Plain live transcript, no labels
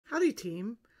Howdy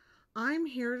team, I'm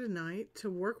here tonight to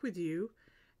work with you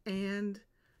and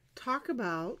talk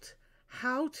about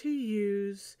how to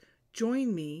use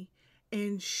Join Me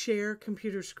and share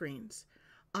computer screens.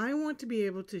 I want to be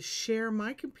able to share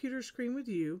my computer screen with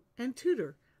you and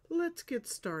tutor. Let's get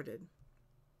started.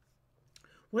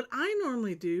 What I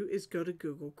normally do is go to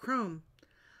Google Chrome.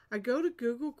 I go to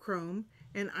Google Chrome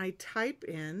and I type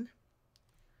in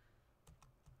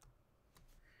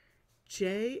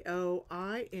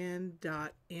join.me.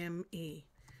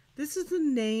 This is the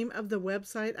name of the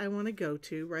website I want to go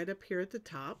to right up here at the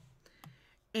top.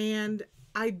 And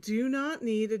I do not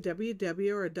need a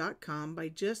www or a .com. By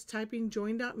just typing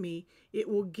join.me, it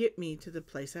will get me to the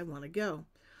place I want to go.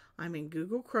 I'm in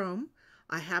Google Chrome.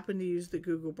 I happen to use the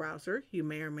Google browser. You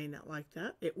may or may not like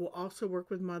that. It will also work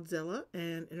with Mozilla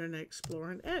and Internet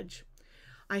Explorer and Edge.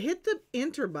 I hit the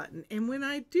enter button, and when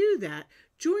I do that,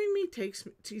 Join Me takes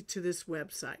me to this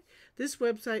website. This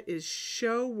website is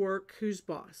Show Work Who's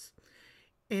Boss,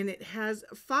 and it has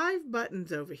 5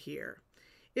 buttons over here.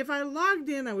 If I logged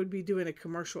in, I would be doing a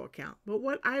commercial account, but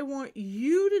what I want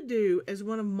you to do as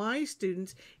one of my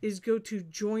students is go to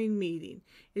Join Meeting.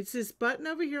 It's this button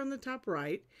over here on the top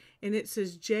right, and it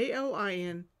says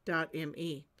join.me.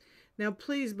 Now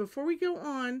please, before we go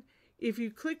on, if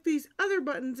you click these other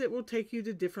buttons, it will take you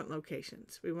to different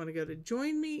locations. We want to go to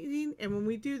Join Meeting, and when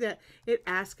we do that, it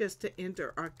asks us to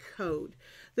enter our code.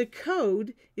 The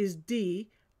code is DLEWISDAVIS.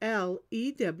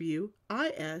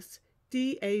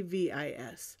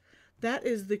 That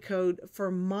is the code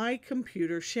for my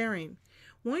computer sharing.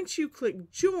 Once you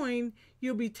click Join,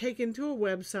 you'll be taken to a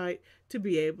website to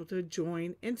be able to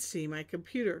join and see my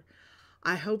computer.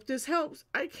 I hope this helps.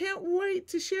 I can't wait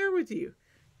to share with you.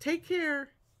 Take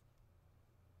care.